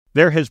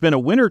There has been a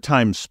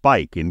wintertime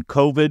spike in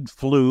COVID,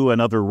 flu,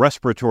 and other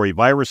respiratory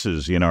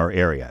viruses in our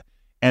area,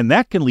 and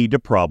that can lead to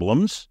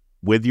problems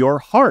with your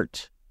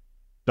heart.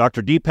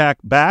 Dr. Deepak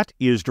Bhatt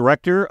is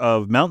director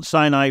of Mount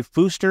Sinai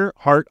Fuster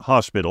Heart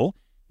Hospital.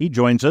 He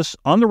joins us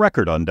on the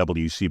record on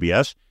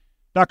WCBS.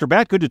 Dr.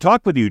 Bhatt, good to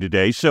talk with you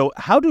today. So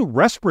how do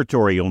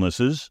respiratory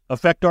illnesses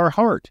affect our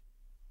heart?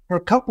 There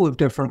are a couple of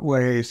different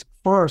ways.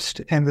 First,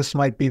 and this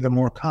might be the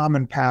more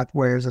common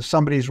pathway, is if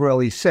somebody's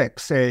really sick,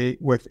 say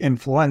with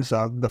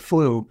influenza, the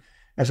flu,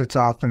 as it's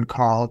often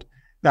called,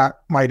 that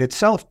might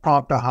itself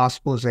prompt a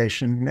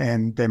hospitalization,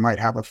 and they might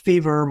have a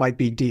fever, might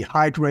be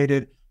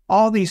dehydrated.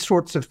 All these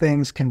sorts of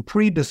things can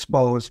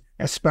predispose,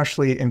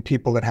 especially in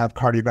people that have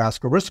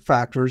cardiovascular risk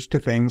factors, to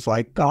things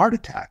like a heart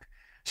attack.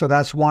 So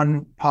that's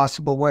one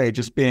possible way,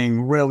 just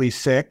being really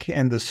sick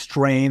and the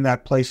strain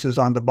that places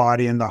on the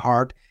body and the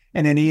heart.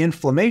 And any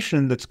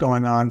inflammation that's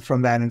going on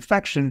from that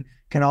infection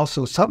can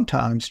also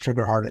sometimes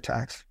trigger heart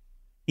attacks.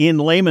 In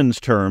layman's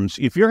terms,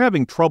 if you're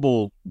having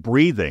trouble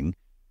breathing,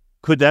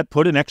 could that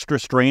put an extra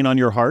strain on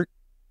your heart?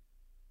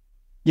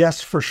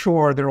 Yes, for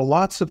sure. There are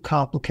lots of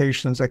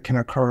complications that can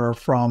occur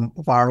from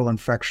viral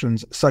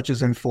infections, such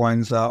as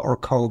influenza or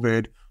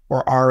COVID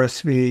or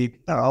RSV,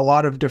 a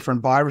lot of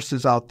different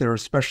viruses out there,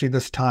 especially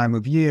this time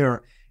of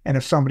year. And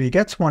if somebody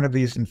gets one of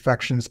these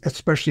infections,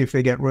 especially if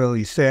they get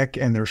really sick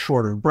and they're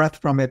short of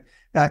breath from it,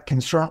 that can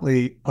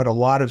certainly put a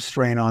lot of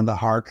strain on the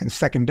heart and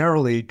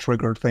secondarily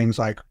trigger things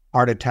like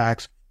heart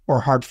attacks or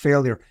heart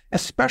failure,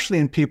 especially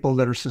in people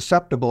that are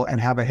susceptible and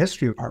have a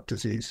history of heart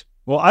disease.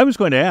 Well, I was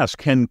going to ask,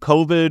 can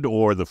COVID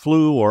or the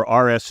flu or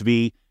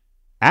RSV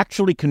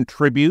actually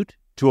contribute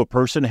to a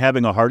person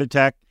having a heart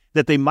attack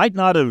that they might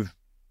not have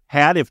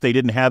had if they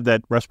didn't have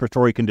that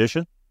respiratory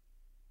condition?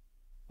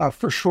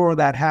 For sure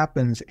that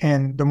happens.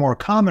 And the more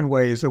common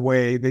way is the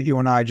way that you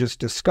and I just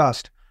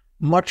discussed.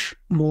 Much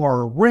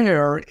more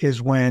rare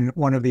is when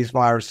one of these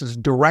viruses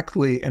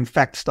directly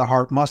infects the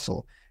heart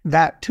muscle.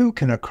 That too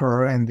can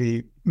occur, and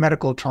the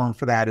medical term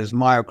for that is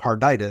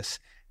myocarditis.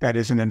 That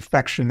is an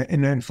infection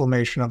and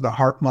inflammation of the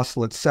heart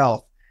muscle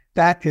itself.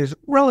 That is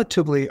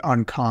relatively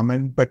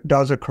uncommon, but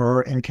does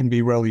occur and can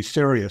be really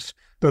serious.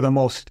 Though the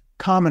most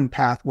common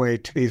pathway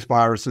to these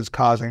viruses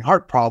causing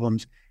heart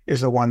problems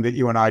is the one that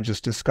you and I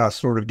just discussed,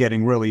 sort of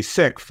getting really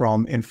sick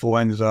from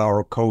influenza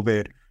or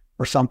COVID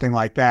or something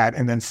like that,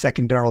 and then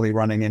secondarily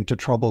running into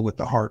trouble with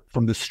the heart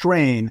from the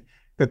strain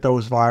that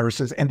those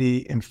viruses and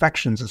the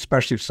infections,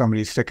 especially if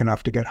somebody's sick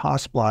enough to get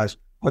hospitalized,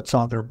 puts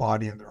on their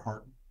body and their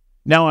heart.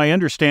 Now, I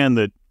understand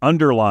that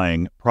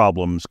underlying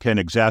problems can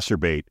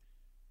exacerbate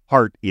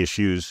heart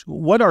issues.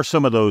 What are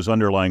some of those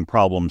underlying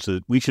problems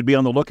that we should be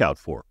on the lookout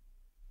for?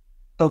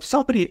 So if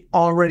somebody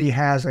already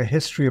has a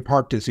history of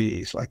heart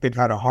disease, like they've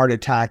had a heart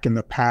attack in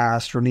the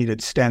past or needed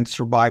stents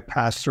or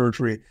bypass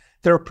surgery,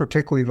 they're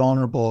particularly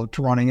vulnerable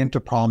to running into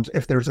problems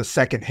if there's a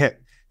second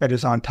hit that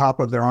is on top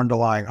of their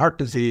underlying heart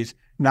disease.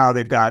 Now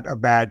they've got a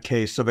bad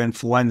case of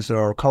influenza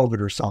or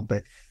COVID or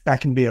something. That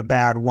can be a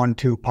bad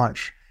 1-2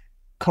 punch.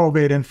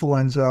 COVID,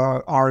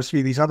 influenza,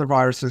 RSV, these other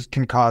viruses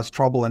can cause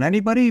trouble in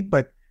anybody,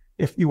 but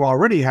if you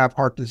already have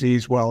heart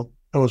disease, well,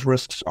 those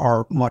risks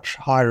are much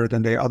higher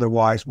than they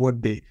otherwise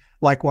would be.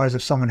 Likewise,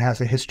 if someone has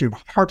a history of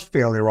heart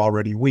failure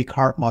already, weak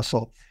heart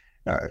muscle,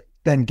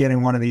 then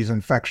getting one of these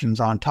infections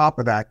on top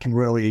of that can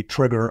really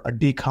trigger a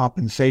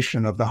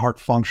decompensation of the heart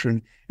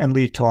function and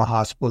lead to a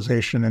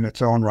hospitalization in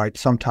its own right,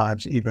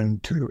 sometimes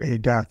even to a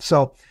death.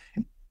 So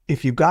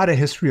if you've got a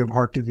history of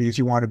heart disease,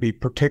 you want to be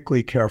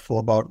particularly careful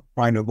about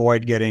trying to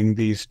avoid getting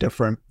these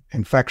different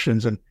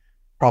infections, and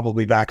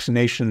probably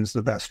vaccination is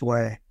the best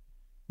way.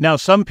 Now,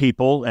 some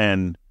people,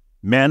 and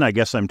men, I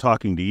guess I'm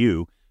talking to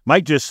you,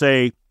 might just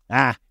say,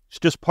 it's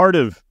just part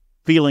of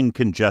feeling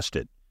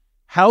congested.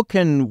 How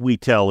can we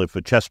tell if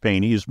a chest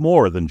pain is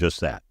more than just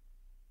that?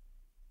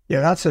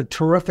 Yeah, that's a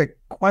terrific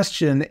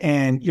question.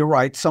 And you're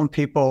right. Some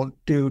people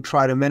do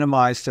try to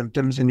minimize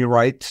symptoms. And you're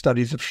right.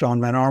 Studies have shown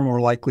men are more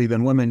likely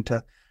than women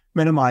to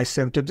minimize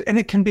symptoms. And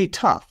it can be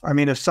tough. I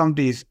mean, if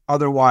somebody's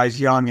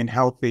otherwise young and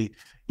healthy,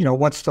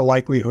 what's the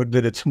likelihood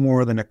that it's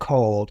more than a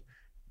cold?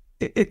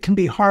 It can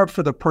be hard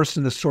for the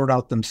person to sort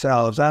out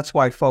themselves. That's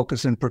why I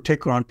focus in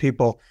particular on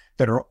people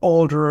that are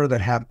older,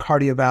 that have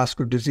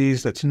cardiovascular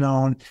disease that's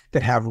known,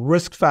 that have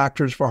risk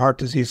factors for heart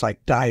disease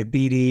like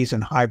diabetes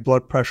and high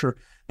blood pressure.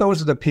 Those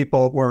are the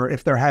people where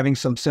if they're having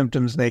some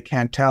symptoms they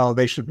can't tell,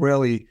 they should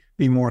really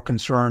be more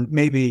concerned,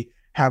 maybe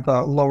have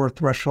a lower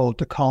threshold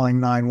to calling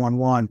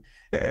 911.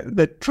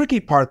 The tricky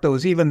part, though,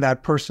 is even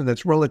that person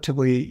that's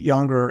relatively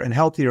younger and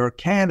healthier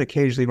can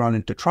occasionally run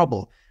into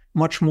trouble.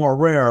 Much more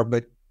rare,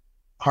 but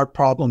heart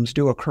problems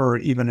do occur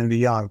even in the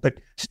young. But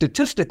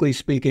statistically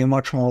speaking,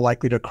 much more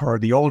likely to occur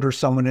the older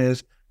someone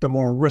is, the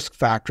more risk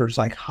factors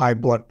like high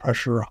blood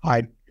pressure,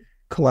 high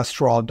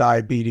cholesterol,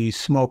 diabetes,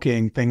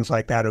 smoking, things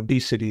like that,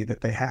 obesity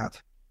that they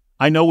have.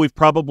 I know we've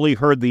probably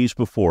heard these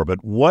before,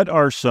 but what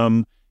are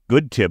some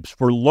good tips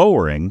for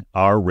lowering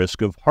our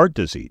risk of heart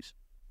disease?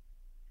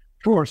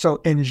 Sure. So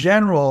in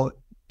general,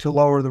 to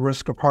lower the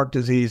risk of heart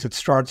disease, it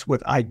starts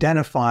with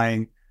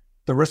identifying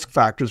the risk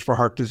factors for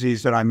heart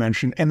disease that I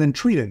mentioned, and then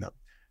treating them.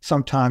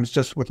 Sometimes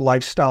just with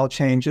lifestyle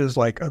changes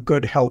like a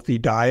good, healthy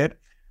diet,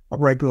 a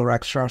regular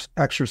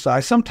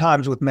exercise,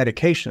 sometimes with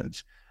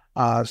medications.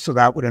 So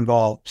that would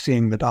involve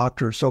seeing the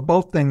doctor. So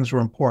both things are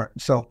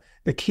important. So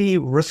the key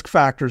risk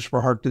factors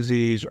for heart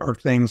disease are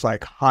things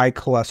like high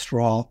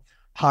cholesterol,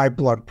 high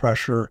blood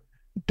pressure,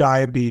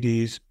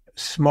 diabetes,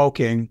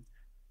 smoking,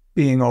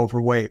 being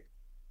overweight.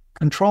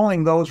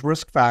 Controlling those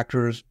risk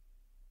factors,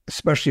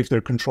 especially if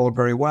they're controlled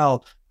very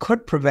well,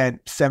 could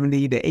prevent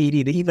 70 to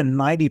 80 to even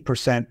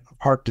 90% of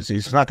heart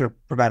disease. It's not going to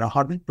prevent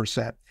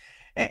 100%.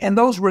 And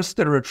those risks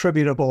that are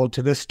attributable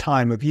to this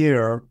time of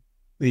year,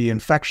 the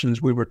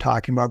infections we were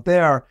talking about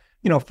there,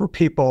 for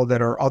people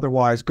that are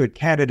otherwise good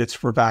candidates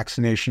for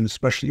vaccination,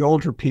 especially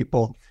older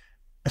people,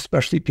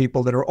 especially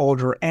people that are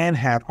older and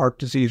have heart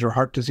disease or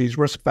heart disease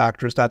risk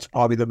factors, that's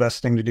probably the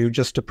best thing to do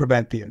just to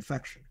prevent the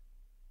infection.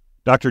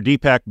 Dr.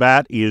 Deepak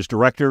Bhatt is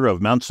director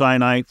of Mount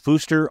Sinai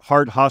Fuster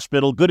Heart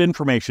Hospital. Good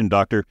information,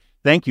 doctor.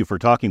 Thank you for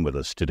talking with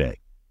us today.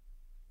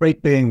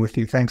 Great being with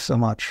you. Thanks so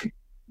much.